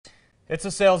It's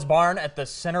a sales barn at the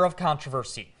center of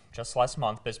controversy. Just last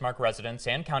month, Bismarck residents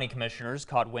and county commissioners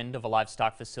caught wind of a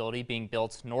livestock facility being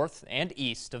built north and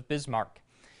east of Bismarck.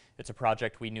 It's a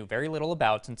project we knew very little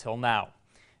about until now.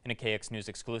 In a KX News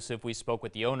exclusive, we spoke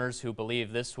with the owners who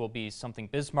believe this will be something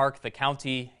Bismarck, the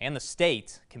county, and the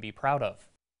state can be proud of.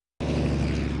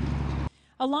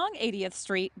 Along 80th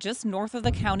Street, just north of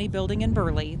the county building in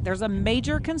Burley, there's a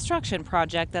major construction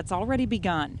project that's already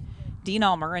begun. Dean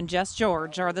Ulmer and Jess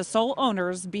George are the sole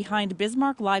owners behind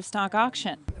Bismarck Livestock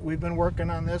Auction. We've been working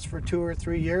on this for 2 or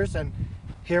 3 years, and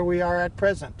here we are at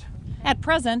present. At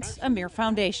present, a mere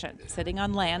foundation, sitting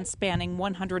on land spanning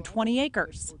 120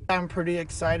 acres. I'm pretty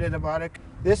excited about it.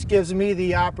 This gives me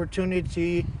the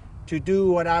opportunity to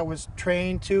do what I was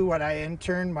trained to, what I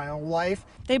interned my whole life.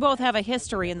 They both have a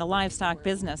history in the livestock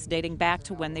business dating back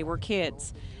to when they were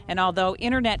kids. And although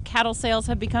internet cattle sales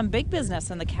have become big business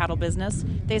in the cattle business,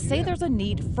 they say there's a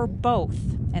need for both,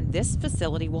 and this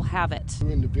facility will have it.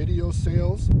 In the video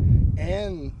sales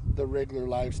and the regular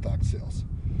livestock sales.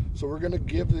 So we're going to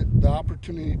give the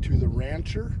opportunity to the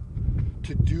rancher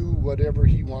to do whatever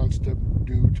he wants to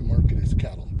do to market his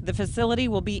cattle. The facility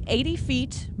will be 80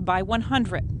 feet by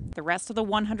 100. The rest of the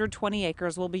 120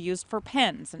 acres will be used for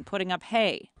pens and putting up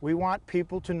hay. We want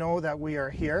people to know that we are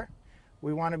here.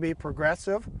 We want to be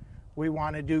progressive. We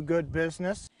want to do good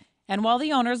business. And while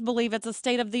the owners believe it's a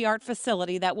state-of-the-art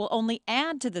facility that will only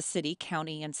add to the city,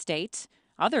 county, and state,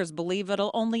 others believe it'll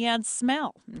only add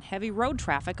smell and heavy road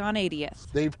traffic on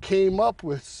 80th. They've came up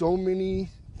with so many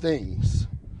things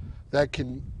that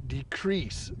can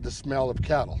decrease the smell of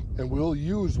cattle, and we'll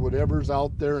use whatever's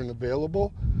out there and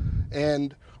available,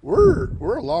 and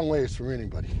we're a long ways from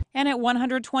anybody. And at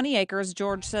 120 acres,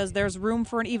 George says there's room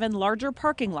for an even larger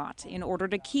parking lot in order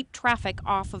to keep traffic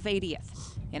off of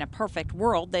 80th. In a perfect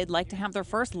world, they'd like to have their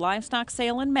first livestock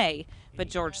sale in May, but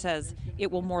George says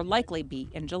it will more likely be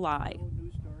in July.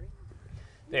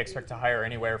 They expect to hire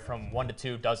anywhere from 1 to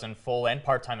 2 dozen full and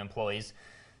part-time employees.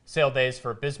 Sale days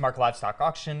for Bismarck Livestock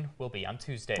Auction will be on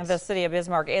Tuesdays. The city of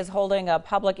Bismarck is holding a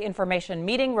public information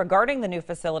meeting regarding the new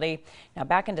facility. Now,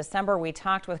 back in December, we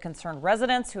talked with concerned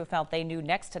residents who felt they knew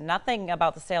next to nothing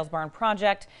about the sales barn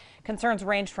project. Concerns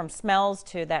ranged from smells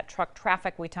to that truck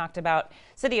traffic we talked about.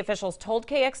 City officials told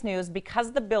KX News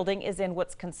because the building is in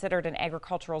what's considered an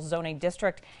agricultural zoning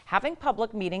district, having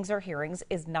public meetings or hearings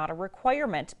is not a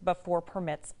requirement before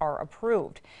permits are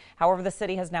approved. However, the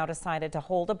city has now decided to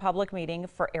hold a public meeting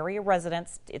for area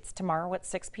residents. It's tomorrow at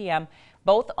 6 p.m.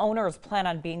 Both owners plan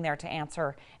on being there to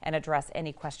answer and address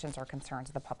any questions or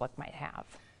concerns the public might have.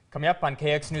 Coming up on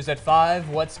KX News at 5,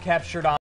 what's captured on